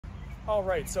All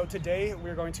right, so today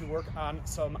we're going to work on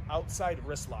some outside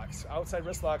wrist locks. Outside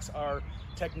wrist locks are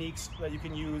techniques that you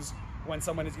can use when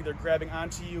someone is either grabbing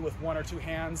onto you with one or two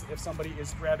hands, if somebody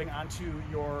is grabbing onto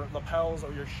your lapels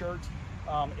or your shirt,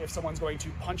 if someone's going to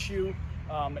punch you.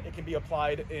 It can be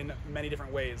applied in many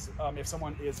different ways. If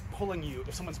someone is pulling you,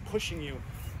 if someone's pushing you,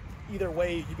 either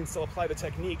way you can still apply the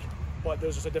technique, but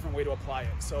there's just a different way to apply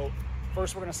it. So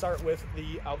first we're going to start with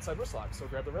the outside wrist lock. So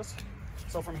grab the wrist.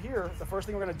 So from here, the first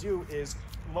thing we're going to do is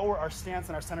lower our stance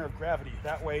and our center of gravity.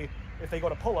 That way, if they go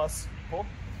to pull us, pull,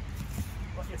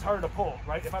 it's harder to pull,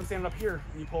 right? If I'm standing up here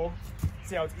and you pull,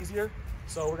 see how it's easier?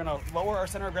 So we're going to lower our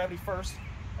center of gravity first,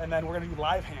 and then we're going to do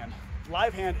live hand.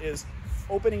 Live hand is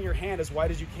opening your hand as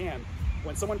wide as you can.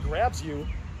 When someone grabs you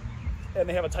and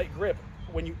they have a tight grip,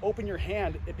 when you open your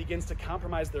hand, it begins to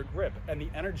compromise their grip and the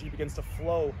energy begins to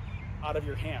flow out of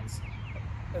your hands.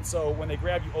 And so when they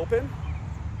grab you open,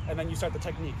 and then you start the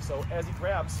technique. So as he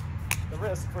grabs the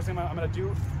wrist, first thing I'm going to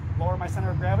do, lower my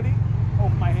center of gravity,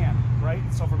 open my hand, right?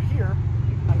 So from here,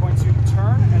 I'm going to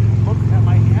turn and look at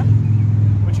my hand,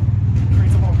 which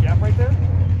creates a little gap right there.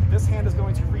 This hand is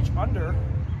going to reach under,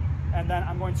 and then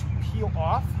I'm going to peel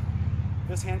off.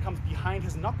 This hand comes behind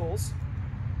his knuckles,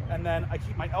 and then I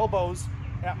keep my elbows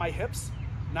at my hips.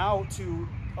 Now to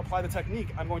apply the technique,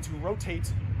 I'm going to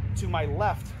rotate to my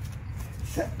left.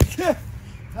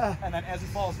 And then as he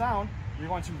falls down, you're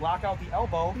going to lock out the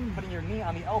elbow, putting your knee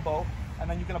on the elbow, and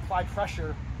then you can apply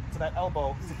pressure to that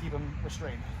elbow to keep him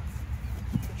restrained.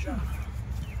 Good job.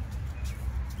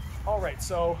 All right,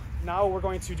 so now we're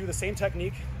going to do the same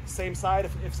technique, same side.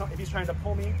 If he's trying to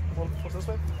pull me, we'll push this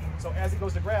way. So as he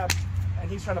goes to grab,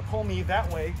 and he's trying to pull me that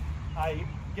way, I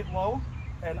get low,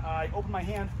 and I open my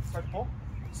hand, start to pull.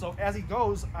 So as he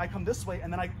goes, I come this way,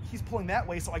 and then he's pulling that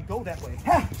way, so I go that way.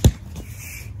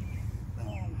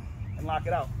 And lock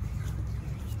it out.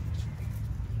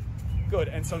 Good,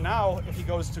 and so now if he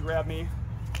goes to grab me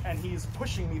and he's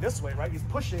pushing me this way, right? He's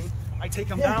pushing, I take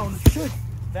him down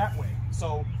that way.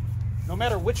 So no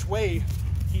matter which way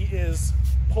he is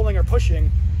pulling or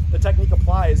pushing, the technique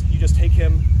applies, you just take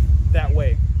him that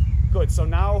way. Good, so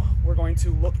now we're going to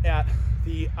look at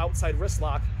the outside wrist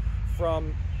lock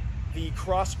from the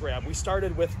cross grab. We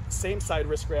started with same side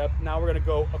wrist grab, now we're gonna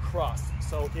go across.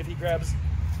 So if he grabs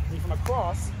me from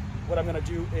across, what I'm going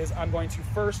to do is I'm going to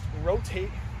first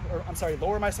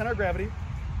lower my center of gravity,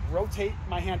 rotate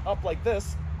my hand up like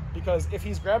this, because if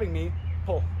he's grabbing me,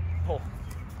 pull, pull,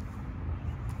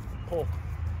 pull,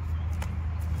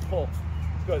 pull.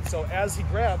 Good, so as he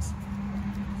grabs,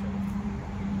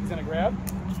 he's going to grab,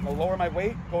 I'm going to lower my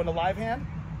weight, go into live hand,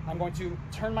 I'm going to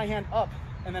turn my hand up,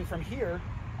 and then from here,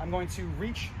 I'm going to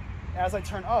reach, as I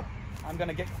turn up, I'm going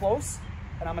to get close,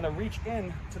 and I'm going to reach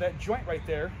in to that joint right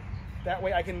there. That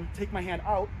way I can take my hand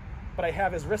out, but I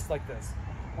have his wrist like this.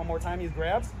 One more time, he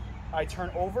grabs, I turn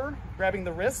over, grabbing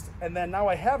the wrist, and then now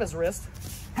I have his wrist,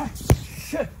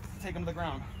 take him to the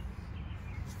ground.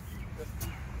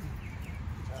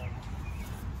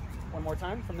 One more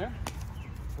time from there.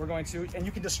 We're going to, and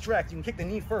you can distract, you can kick the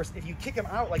knee first. If you kick him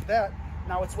out like that,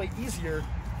 now it's way easier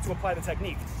to apply the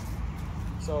technique.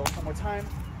 So one more time,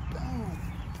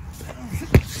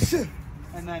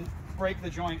 and then break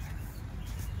the joint.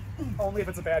 Only if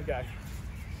it's a bad guy.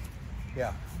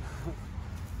 Yeah.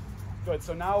 Good,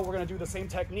 so now we're gonna do the same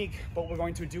technique, but we're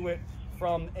going to do it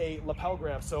from a lapel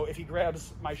grab. So if he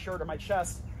grabs my shirt or my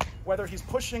chest, whether he's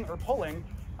pushing or pulling,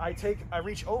 I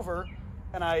reach over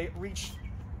and I reach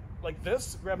like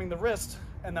this, grabbing the wrist,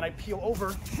 and then I peel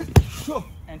over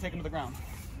and take him to the ground.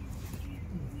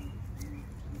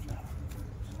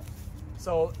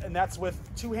 So, and that's with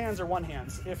two hands or one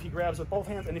hand. If he grabs with both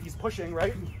hands, and if he's pushing,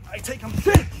 right, I take him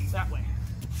that way.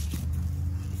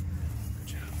 Good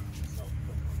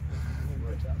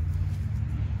job.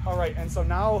 All right, and so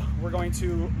now we're going to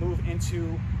move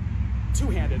into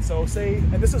two-handed. So say,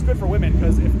 and this is good for women,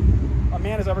 because if a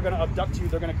man is ever going to abduct you,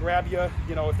 they're going to grab you,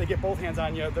 you know, if they get both hands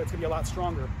on you, that's going to be a lot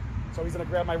stronger. So he's going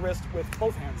to grab my wrist with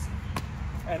both hands.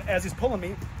 And as he's pulling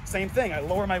me, same thing. I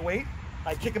lower my weight,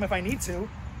 I kick him if I need to,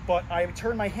 but I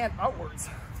turn my hand outwards.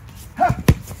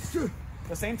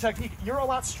 The same technique. You're a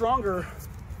lot stronger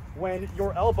when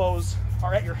your elbows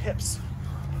are at your hips.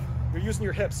 You're using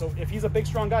your hips. So if he's a big,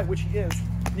 strong guy, which he is,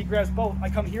 and he grabs both, I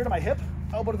come here to my hip,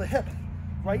 elbow to the hip,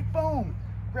 right? Boom.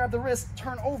 Grab the wrist,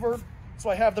 turn over, so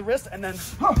I have the wrist, and then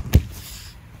boom.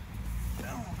 Good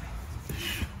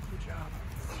job.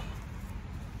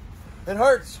 It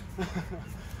hurts.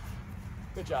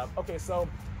 Good job. Okay, so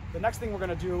the next thing we're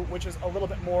gonna do, which is a little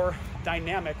bit more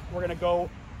dynamic, we're gonna go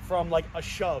from like a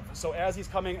shove. So as he's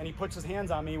coming and he puts his hands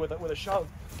on me with a shove,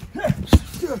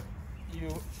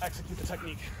 you execute the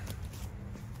technique.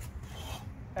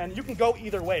 And you can go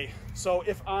either way. So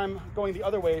if I'm going the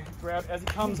other way, grab, as he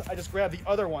comes, I just grab the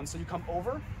other one. So you come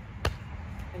over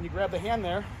and you grab the hand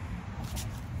there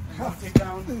and you take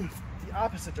down the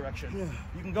opposite direction.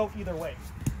 You can go either way.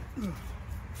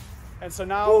 And so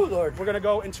now we're gonna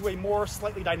go into a more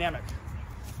slightly dynamic.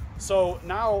 So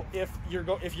now if you're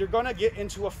gonna get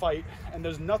into a fight and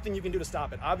there's nothing you can do to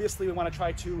stop it, obviously we wanna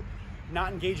try to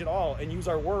not engage at all and use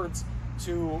our words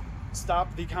to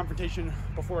stop the confrontation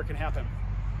before it can happen.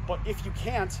 But if you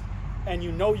can't, and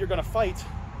you know you're gonna fight,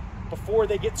 before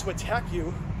they get to attack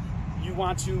you, you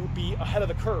want to be ahead of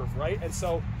the curve, right? And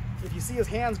so if you see his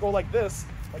hands go like this,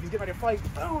 like he's getting ready to fight,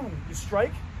 boom, you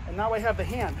strike, and now I have the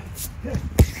hand,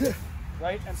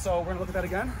 right? And so we're gonna look at that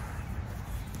again.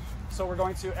 So we're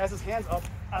going to, as his hand's up,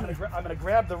 I'm gonna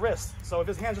grab the wrist. So if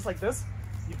his hand's just like this,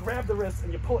 you grab the wrist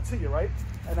and you pull it to you, right?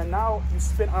 And then now you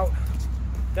spin out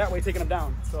that way, taking him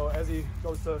down. So as he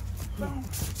goes to, boom.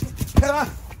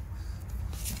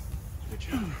 Good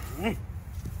job.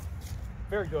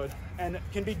 Very good. And it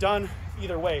can be done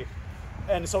either way.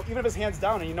 And so even if his hand's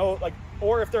down and you know, like,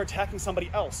 or if they're attacking somebody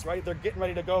else, right? They're getting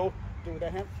ready to go, do with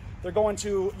that hand. They're going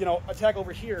to, you know, attack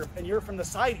over here and you're from the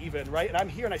side even, right? And I'm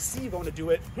here and I see you going to do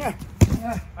it.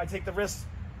 I take the wrist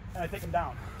and I take him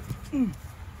down.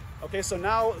 Okay, so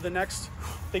now the next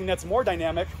thing that's more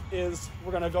dynamic is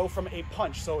we're gonna go from a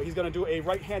punch. So he's gonna do a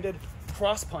right-handed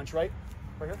cross punch, right?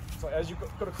 Right here. So as you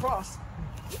go to cross,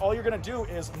 all you're gonna do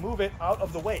is move it out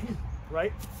of the way,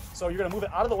 right? So you're gonna move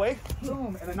it out of the way,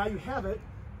 boom, and then now you have it.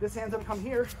 This hand's gonna come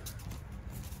here,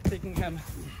 taking him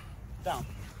down,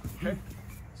 okay?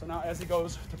 So now as he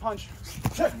goes to punch,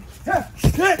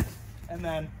 and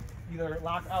then either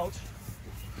lock out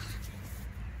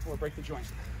or break the joint.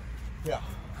 Yeah.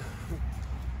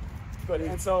 Good,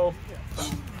 and so,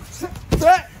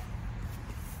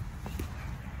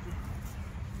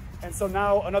 and so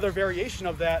now another variation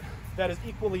of that is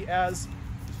equally as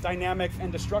dynamic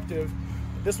and destructive.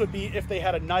 This would be if they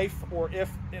had a knife or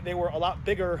if they were a lot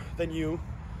bigger than you.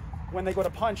 When they go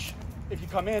to punch, if you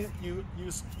come in, you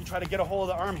try to get a hold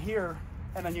of the arm here,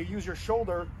 and then you use your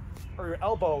shoulder or your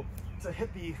elbow to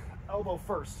hit the elbow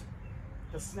first,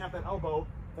 to snap that elbow.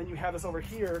 Then you have this over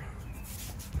here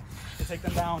to take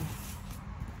them down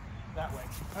that way.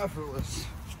 Effortless.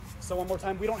 So one more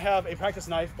time, we don't have a practice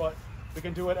knife, but we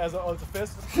can do it as a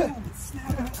fist.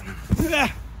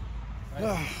 Snap.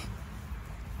 Right.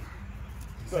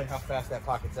 Good. How fast that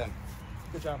pocket's in.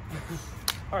 Good job.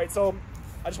 All right, so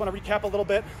I just want to recap a little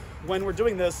bit. When we're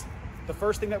doing this, the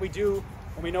first thing that we do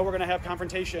when we know we're going to have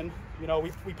confrontation, you know,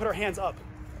 we put our hands up.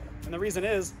 And the reason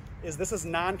is this is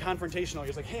non-confrontational. You're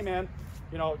just like, hey man,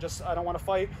 you know, just I don't want to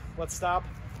fight. Let's stop.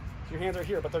 Your hands are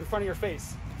here, but they're in front of your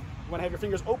face. You want to have your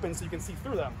fingers open so you can see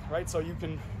through them, right? So you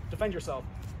can defend yourself.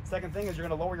 Second thing is you're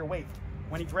going to lower your weight.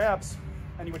 When he grabs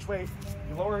any which way,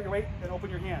 you lower your weight and open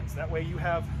your hands. That way you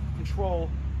have control.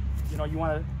 You know, you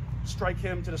want to strike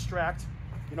him to distract,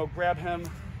 you know, grab him,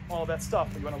 all of that stuff.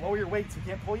 But you want to lower your weight so he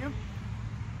can't pull you,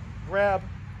 grab,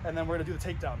 and then we're going to do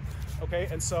the takedown, okay?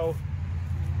 And so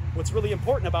what's really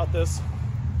important about this,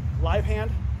 live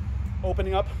hand,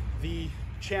 opening up the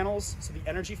channels so the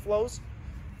energy flows,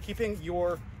 keeping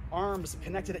your arms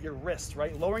connected at your wrist,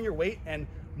 right? Lowering your weight and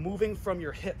moving from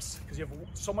your hips, because you have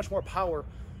so much more power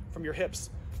from your hips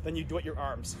than you do at your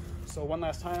arms. So one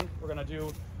last time, we're gonna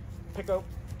do pick out,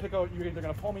 you're either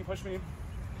gonna pull me, push me,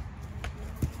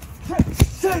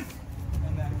 and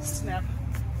then snap,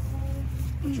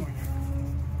 join.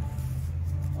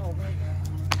 All right.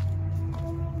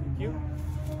 Thank you.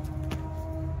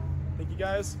 Thank you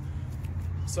guys.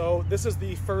 So this is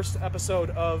the first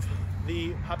episode of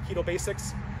the Hapkido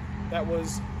Basics. That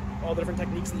was all the different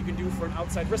techniques that you can do for an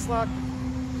outside wrist lock.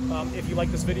 If you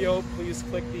like this video, please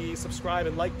click the subscribe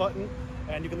and like button,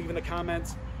 and you can leave in the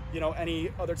comments, you know,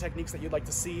 any other techniques that you'd like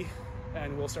to see,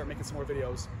 and we'll start making some more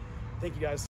videos. Thank you guys.